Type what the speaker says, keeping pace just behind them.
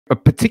a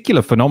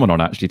particular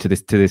phenomenon actually to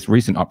this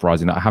recent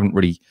uprising that I haven't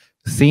really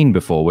seen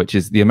before, which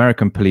is the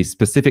American police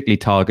specifically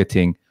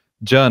targeting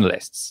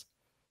journalists.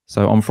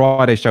 So on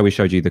Friday's show, we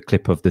showed you the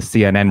clip of the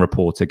CNN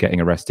reporter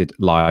getting arrested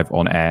live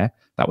on air.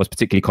 That was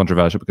particularly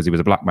controversial because he was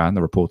a black man,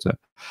 the reporter.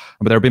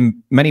 But there have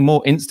been many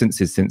more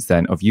instances since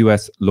then of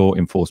US law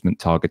enforcement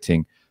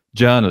targeting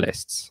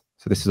journalists.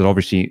 So this will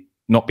obviously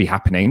not be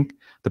happening.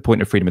 The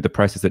point of freedom of the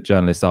press is that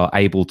journalists are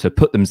able to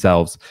put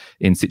themselves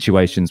in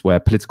situations where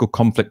political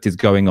conflict is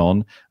going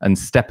on and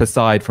step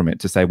aside from it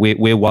to say,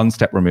 we're one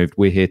step removed.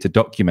 We're here to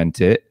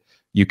document it.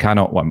 You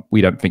cannot, well, we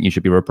don't think you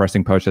should be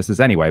repressing protesters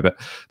anyway, but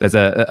there's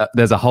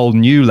a whole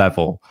new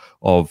level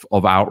of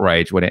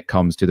outrage when it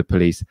comes to the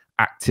police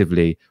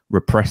actively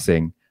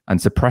repressing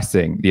and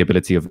suppressing the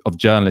ability of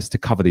journalists to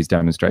cover these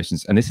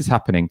demonstrations. And this is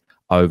happening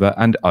over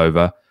and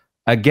over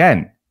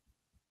again.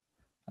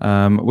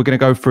 We're going to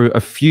go through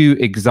a few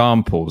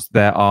examples.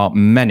 There are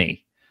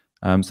many.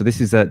 So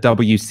this is a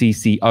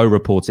WCCO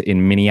reporter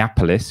in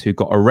Minneapolis who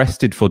got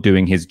arrested for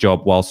doing his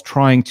job whilst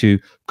trying to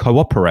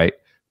cooperate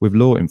with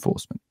law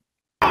enforcement.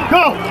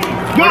 Go!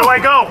 Where do I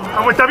go?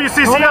 I'm with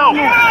WCCO.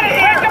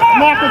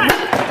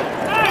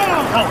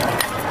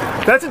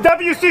 That's a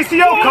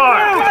WCCO car.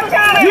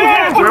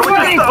 Where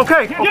would you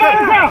okay.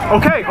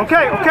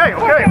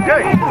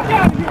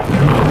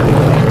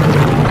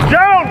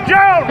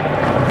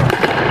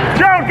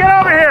 Joan, get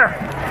over here.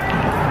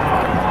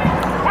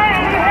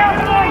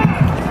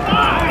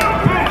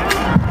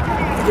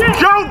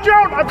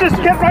 Joan, I'll just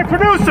get my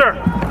producer.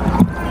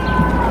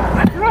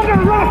 You're under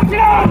arrest, get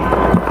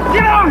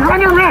out, you're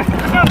under arrest.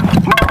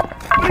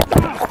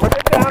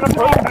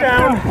 Put it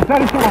down.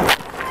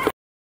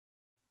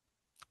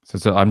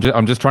 So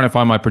I'm just trying to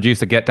find my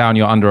producer. Get down,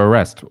 you're under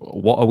arrest.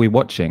 What are we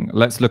watching?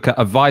 Let's look at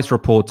a Vice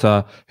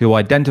reporter who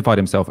identified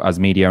himself as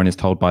media and is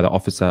told by the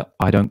officer,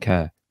 I don't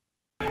care.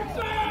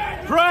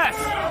 Press!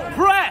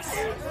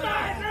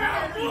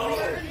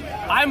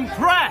 I'm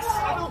press!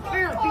 I don't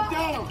care, get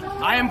down.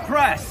 I am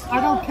press. I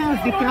don't care,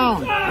 get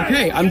down.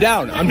 Okay, I'm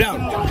down.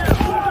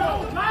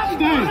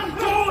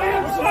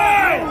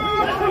 Stay.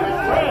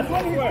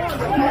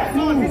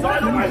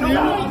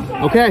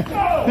 Okay.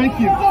 Thank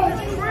you.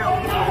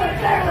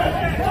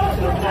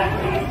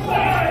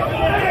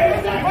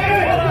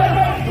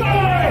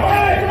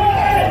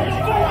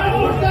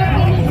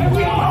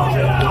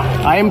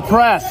 I am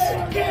press.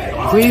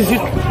 Please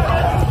just...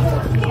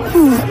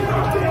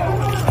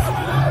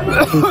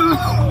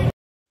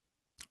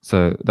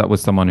 So that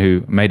was someone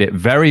who made it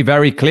very,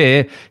 very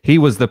clear he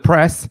was the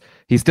press.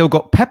 He still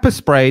got pepper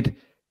sprayed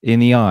in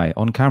the eye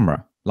on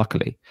camera,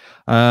 luckily.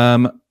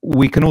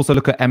 We can also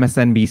look at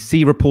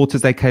MSNBC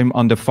reporters. They came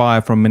under fire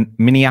from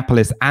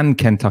Minneapolis and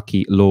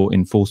Kentucky law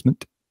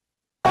enforcement.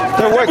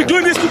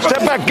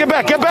 Step back, get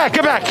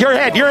back. Your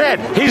head.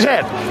 He's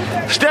head.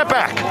 Step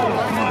back.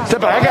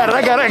 I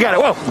got it.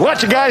 Whoa,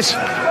 watch it, guys.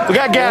 We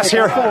got gas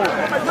here.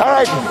 All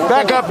right,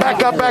 back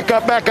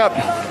up.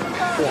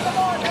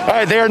 All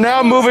right, they are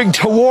now moving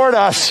toward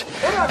us.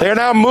 There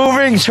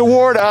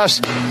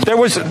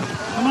was...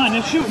 Come on,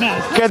 they're shooting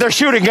at us. Okay, they're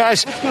shooting,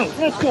 guys.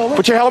 Let's go.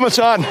 Put your helmets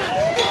on.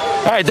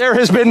 All right, there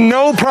has been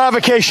no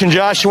provocation,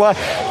 Joshua.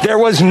 There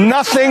was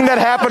nothing that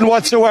happened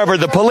whatsoever.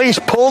 The police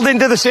pulled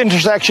into this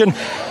intersection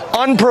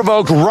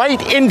unprovoked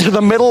right into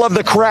the middle of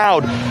the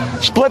crowd,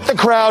 split the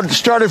crowd,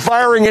 started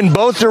firing in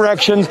both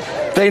directions.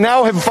 They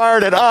now have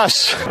fired at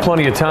us.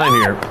 Plenty of time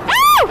here.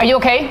 Are you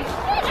okay?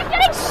 I'm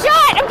getting shot.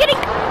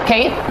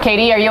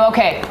 Katie, are you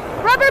okay?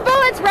 Rubber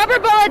bullets.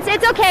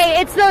 It's okay.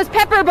 It's those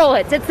pepper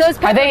bullets.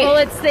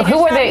 Bullets.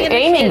 Who are they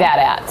aiming that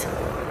at?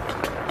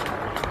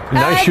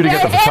 Nice shooting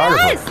at the photographer.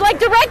 At us, like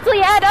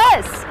directly at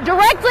us.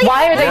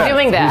 Why are they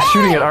doing that? He's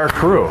shooting at our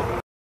crew.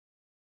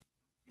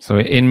 So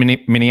in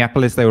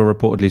Minneapolis, they were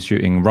reportedly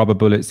shooting rubber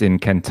bullets. In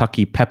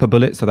Kentucky, pepper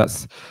bullets. So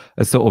that's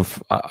a sort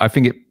of, I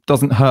think it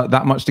doesn't hurt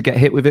that much to get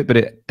hit with it, but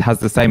it has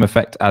the same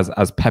effect as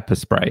pepper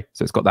spray.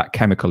 So it's got that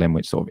chemical in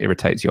which sort of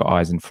irritates your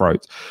eyes and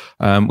throat.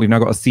 We've now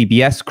got a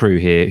CBS crew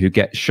here who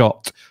get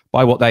shot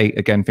by what they,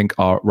 again, think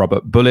are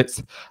rubber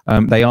bullets.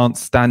 They aren't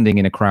standing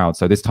in a crowd.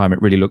 So this time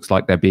it really looks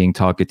like they're being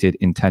targeted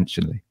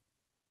intentionally.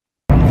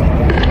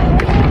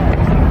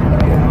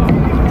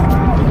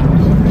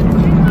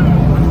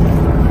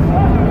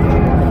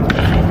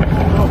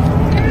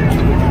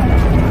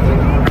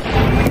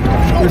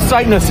 They're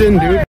sighting us in,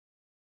 dude.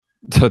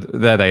 So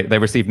there they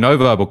received no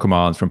verbal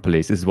commands from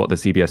police. This is what the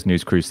CBS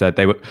News crew said.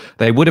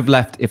 They would have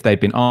left if they'd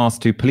been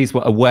asked to. Police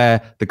were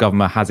aware the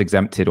government has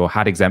exempted or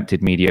had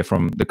exempted media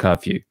from the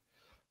curfew.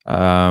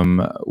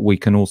 We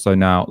can also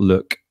now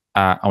look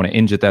at, it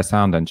injured their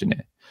sound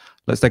engineer.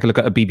 Let's take a look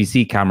at a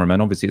BBC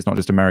cameraman. Obviously, it's not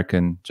just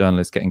American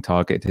journalists getting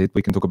targeted.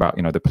 We can talk about,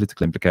 the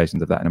political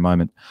implications of that in a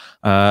moment.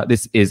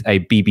 This is a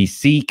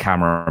BBC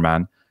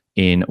cameraman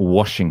in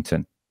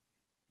Washington.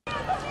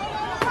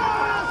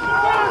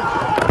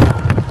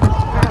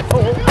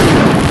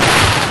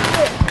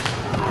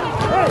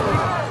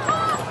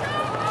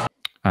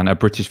 And a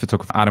British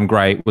photographer, Adam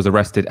Gray, was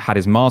arrested, had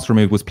his mask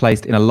removed, was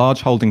placed in a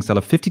large holding cell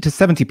of 50 to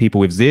 70 people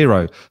with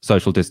zero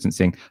social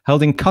distancing,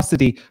 held in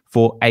custody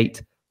for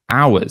 8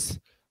 hours.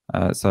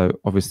 So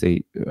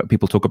obviously,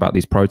 people talk about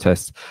these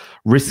protests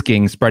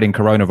risking spreading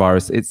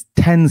coronavirus. It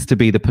tends to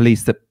be the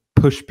police that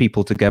push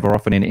people together,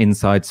 often in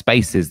inside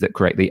spaces, that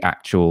create the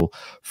actual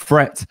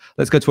threat.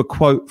 Let's go to a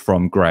quote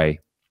from Gray.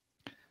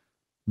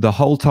 The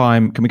whole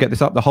time, can we get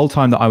this up? The whole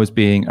time that I was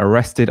being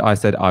arrested, I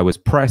said I was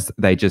press.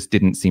 They just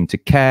didn't seem to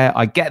care.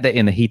 I get that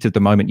in the heat of the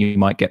moment, you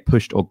might get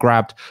pushed or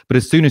grabbed. But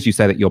as soon as you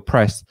say that you're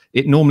press,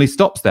 it normally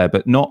stops there,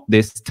 but not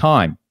this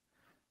time.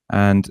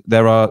 And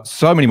there are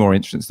so many more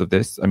instances of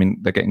this. I mean,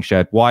 they're getting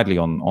shared widely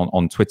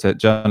on Twitter.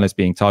 Journalists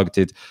being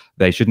targeted.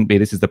 They shouldn't be.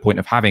 This is the point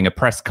of having a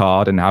press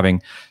card and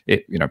having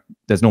it, you know,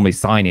 there's normally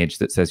signage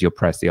that says you're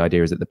press. The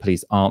idea is that the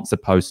police aren't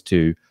supposed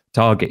to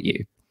target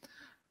you.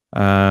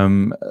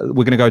 We're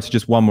going to go to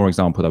just one more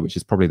example, though, which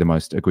is probably the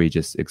most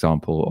egregious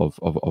example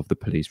of the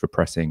police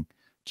repressing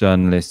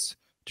journalists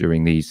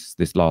during this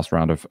last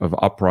round of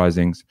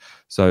uprisings.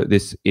 So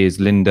this is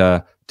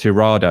Linda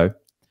Tirado.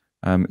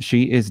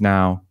 She's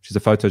a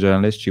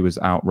photojournalist. She was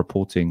out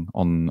reporting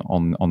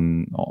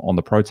on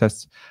the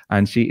protests,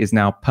 and she is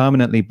now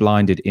permanently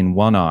blinded in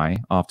one eye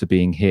after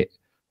being hit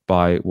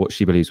by what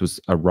she believes was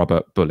a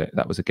rubber bullet.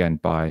 That was again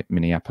by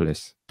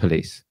Minneapolis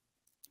police.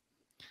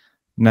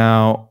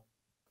 Now,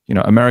 you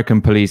know,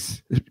 American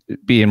police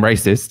being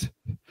racist,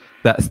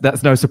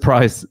 that's no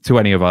surprise to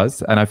any of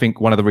us. And I think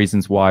one of the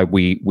reasons why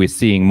we're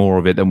seeing more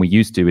of it than we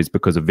used to is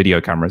because of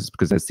video cameras,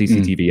 because there's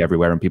CCTV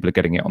everywhere and people are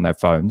getting it on their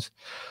phones.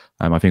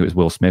 I think it was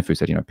Will Smith who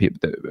said, you know,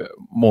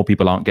 more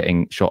people aren't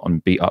getting shot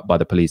and beat up by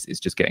the police. It's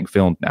just getting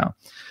filmed now.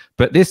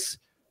 But this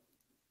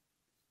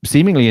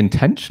seemingly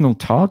intentional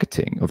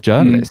targeting of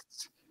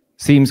journalists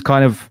seems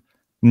kind of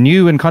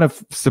new and kind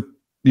of,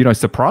 you know,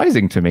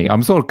 surprising to me.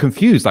 I'm sort of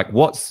confused. Like,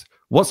 what's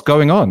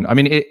going on? I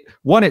mean,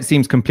 it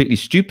seems completely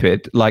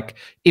stupid. Like,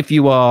 if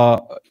you are,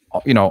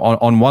 you know,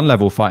 on one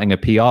level fighting a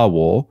PR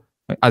war,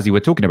 as you were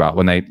talking about,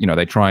 when they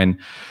try and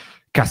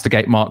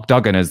castigate Mark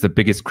Duggan as the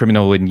biggest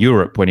criminal in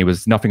Europe when he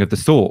was nothing of the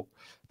sort,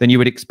 then you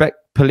would expect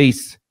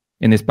police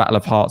in this battle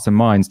of hearts and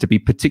minds to be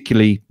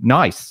particularly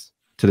nice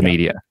to the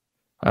media,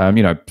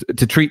 you know,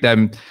 to treat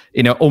them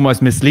in an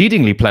almost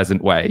misleadingly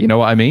pleasant way. You know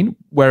what I mean?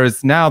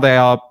 Whereas now they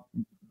are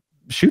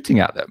shooting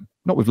at them,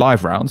 not with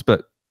live rounds,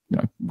 but you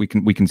know,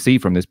 we can see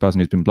from this person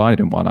who's been blinded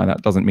in one eye,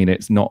 that doesn't mean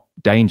it's not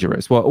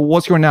dangerous. Well,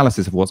 what's your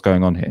analysis of what's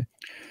going on here?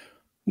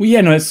 Well,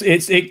 yeah, no,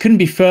 it couldn't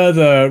be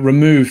further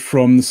removed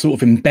from the sort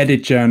of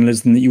embedded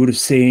journalism that you would have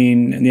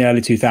seen in the early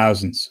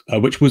 2000s,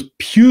 which was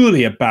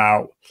purely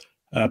about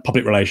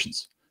public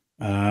relations.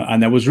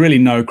 And there was really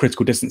no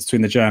critical distance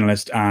between the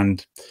journalist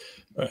and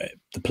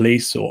the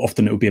police, or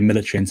often it would be a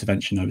military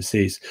intervention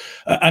overseas.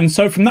 And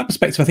so from that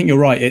perspective, I think you're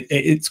right.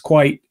 It's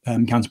quite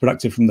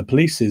counterproductive from the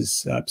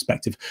police's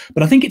perspective.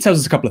 But I think it tells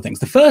us a couple of things.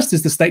 The first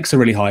is the stakes are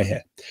really high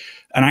here.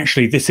 And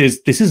actually, this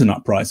is an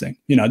uprising.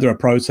 You know, there are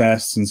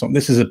protests and so on.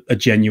 This is a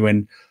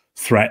genuine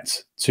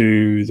threat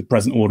to the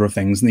present order of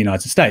things in the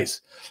United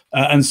States.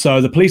 And so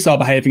the police are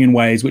behaving in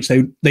ways which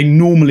they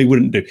normally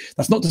wouldn't do.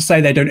 That's not to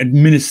say they don't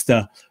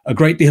administer a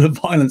great deal of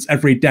violence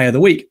every day of the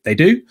week. They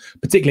do,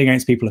 particularly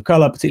against people of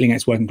color, particularly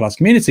against working class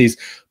communities.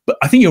 But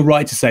I think you're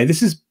right to say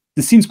this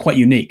seems quite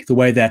unique, the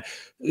way they're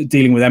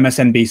dealing with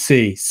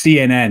MSNBC,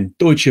 CNN,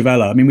 Deutsche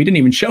Welle. I mean, we didn't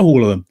even show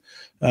all of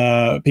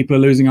them. People are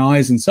losing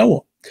eyes and so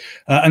on.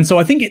 And so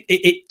I think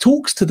it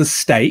talks to the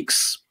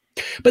stakes.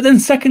 But then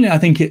secondly, I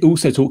think it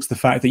also talks to the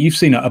fact that you've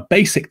seen a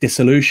basic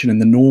dissolution in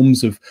the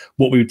norms of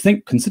what we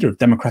would consider a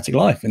democratic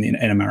life in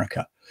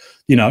America.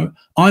 You know,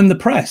 I'm the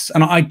press.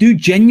 And I do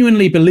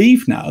genuinely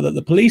believe now that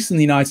the police in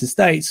the United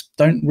States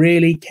don't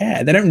really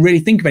care. They don't really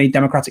think of any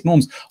democratic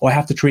norms, or I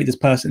have to treat this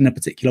person in a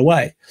particular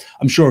way.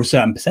 I'm sure a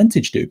certain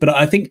percentage do. But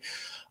I think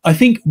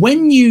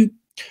when you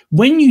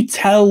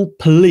tell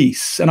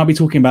police, and I'll be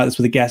talking about this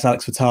with a guest,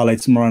 Alex Vitale,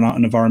 tomorrow night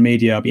on Novara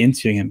Media, I'll be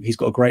interviewing him. He's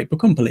got a great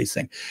book on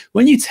policing.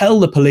 When you tell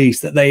the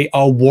police that they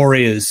are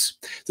warriors,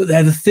 that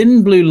they're the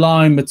thin blue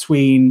line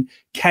between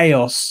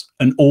chaos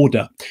and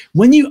order,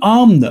 when you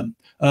arm them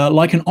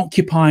like an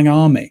occupying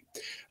army,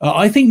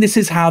 I think this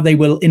is how they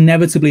will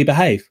inevitably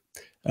behave.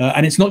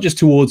 And it's not just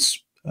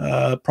towards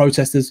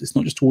protesters, it's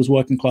not just towards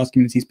working class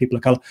communities, people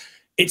of color,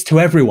 it's to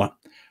everyone.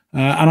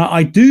 And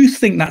I do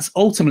think that's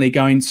ultimately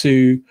going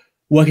to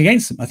work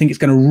against them. I think it's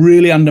going to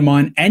really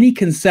undermine any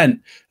consent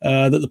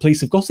that the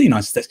police have got in the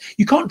United States.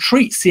 You can't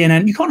treat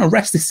CNN, you can't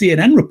arrest a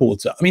CNN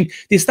reporter. I mean,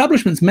 the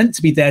establishment's meant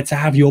to be there to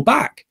have your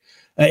back.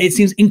 It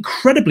seems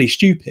incredibly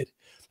stupid.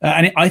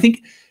 I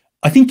think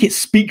it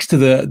speaks to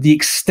the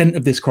extent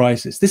of this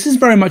crisis. This is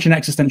very much an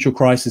existential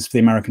crisis for the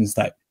American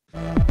state.